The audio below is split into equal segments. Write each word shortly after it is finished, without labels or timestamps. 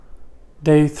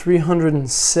Day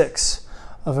 306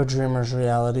 of A Dreamer's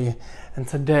Reality. And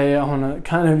today I want to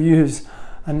kind of use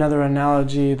another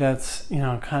analogy that's,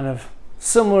 kind of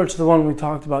similar to the one we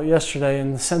talked about yesterday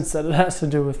in the sense that it has to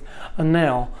do with a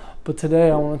nail. But today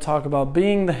I want to talk about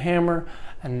being the hammer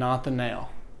and not the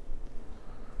nail.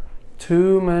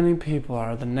 Too many people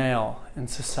are the nail in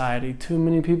society. Too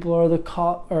many people are the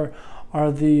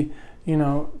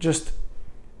just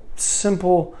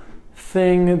simple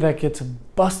thing that gets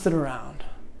busted around,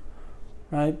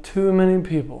 right? Too many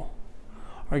people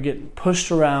are getting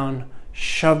pushed around,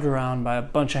 shoved around by a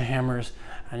bunch of hammers,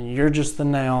 and you're just the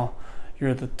nail.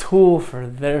 You're the tool for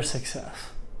their success,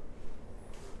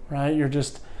 right? You're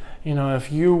just,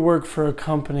 if you work for a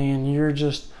company and you're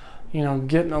just,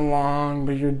 getting along,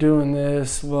 but you're doing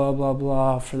this, blah, blah,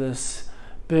 blah, for this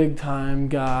big time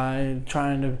guy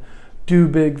trying to do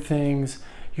big things,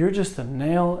 you're just a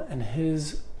nail in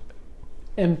his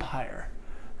empire,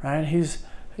 right?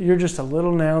 You're just a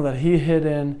little nail that he hid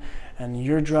in, and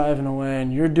you're driving away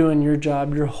and you're doing your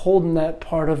job. You're holding that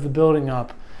part of the building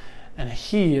up, and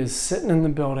he is sitting in the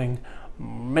building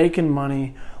making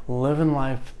money, living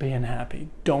life, being happy.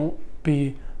 Don't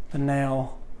be the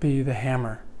nail, be the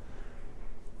hammer.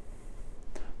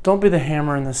 Don't be the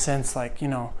hammer in the sense like,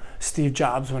 Steve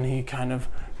Jobs when he kind of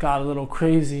got a little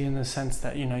crazy in the sense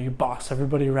that, you boss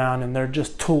everybody around and they're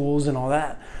just tools and all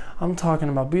that. I'm talking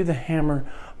about be the hammer,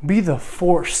 be the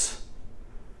force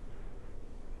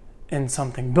in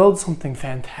something. Build something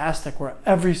fantastic where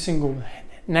every single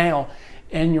nail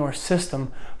in your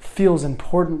system feels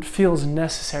important, feels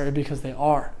necessary, because they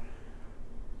are.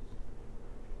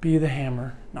 Be the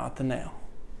hammer, not the nail.